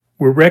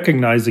We're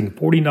recognizing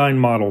 49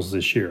 models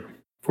this year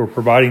for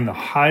providing the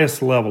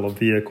highest level of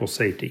vehicle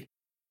safety.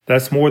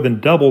 That's more than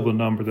double the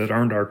number that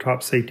earned our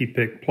Top Safety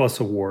Pick Plus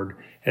award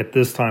at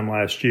this time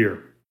last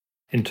year.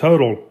 In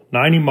total,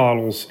 90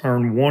 models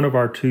earned one of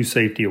our two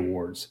safety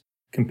awards,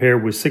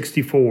 compared with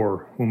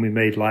 64 when we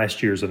made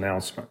last year's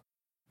announcement.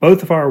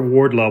 Both of our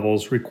award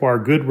levels require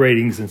good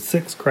ratings in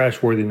 6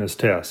 crashworthiness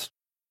tests.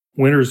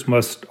 Winners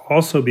must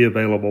also be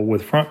available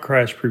with front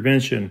crash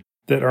prevention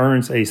that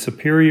earns a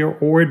superior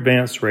or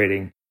advanced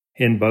rating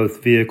in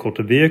both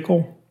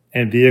vehicle-to-vehicle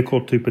and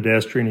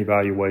vehicle-to-pedestrian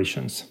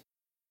evaluations.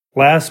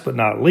 Last but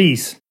not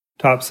least,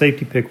 Top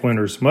Safety Pick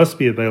winners must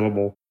be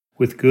available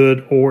with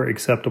good or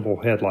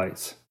acceptable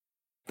headlights.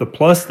 The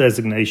Plus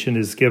designation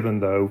is given,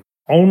 though,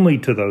 only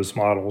to those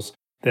models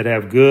that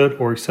have good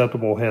or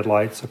acceptable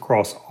headlights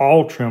across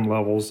all trim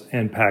levels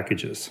and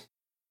packages.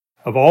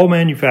 Of all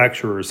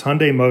manufacturers,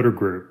 Hyundai Motor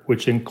Group,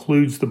 which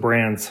includes the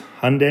brands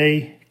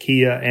Hyundai,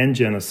 Kia, and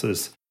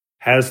Genesis,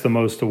 has the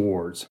most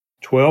awards,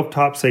 12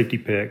 Top Safety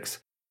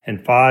Picks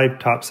and 5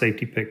 Top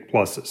Safety Pick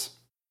Pluses.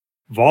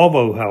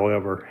 Volvo,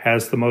 however,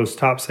 has the most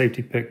Top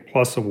Safety Pick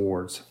Plus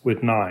awards,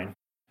 with 9.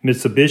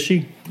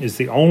 Mitsubishi is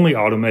the only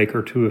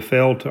automaker to have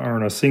failed to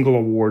earn a single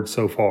award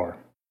so far.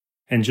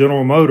 And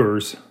General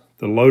Motors,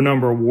 the low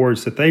number of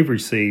awards that they've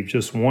received,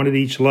 just one at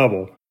each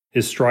level,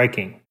 is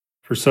striking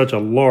for such a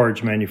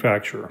large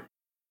manufacturer.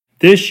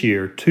 This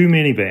year, 2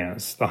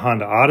 minivans, the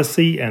Honda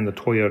Odyssey and the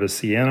Toyota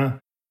Sienna,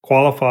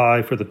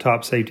 qualify for the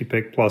Top Safety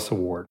Pick Plus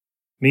award.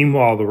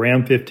 Meanwhile, the Ram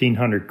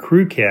 1500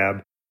 Crew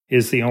Cab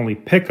is the only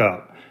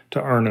pickup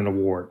to earn an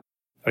award.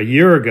 A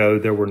year ago,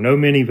 there were no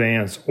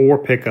minivans or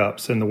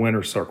pickups in the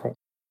winner's circle.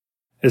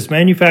 As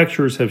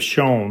manufacturers have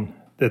shown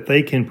that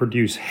they can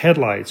produce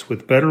headlights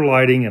with better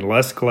lighting and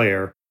less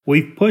glare,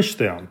 we've pushed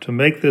them to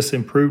make this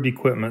improved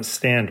equipment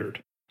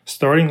standard.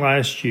 Starting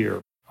last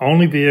year,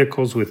 only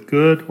vehicles with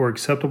good or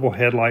acceptable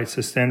headlights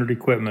as standard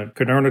equipment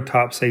could earn a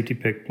Top Safety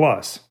Pick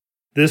Plus.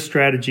 This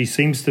strategy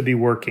seems to be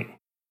working.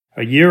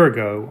 A year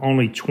ago,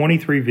 only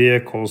 23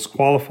 vehicles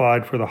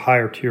qualified for the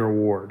higher tier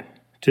award.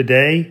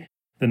 Today,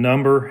 the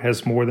number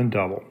has more than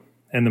doubled,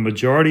 and the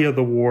majority of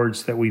the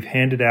awards that we've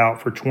handed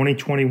out for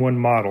 2021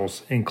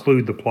 models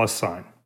include the plus sign.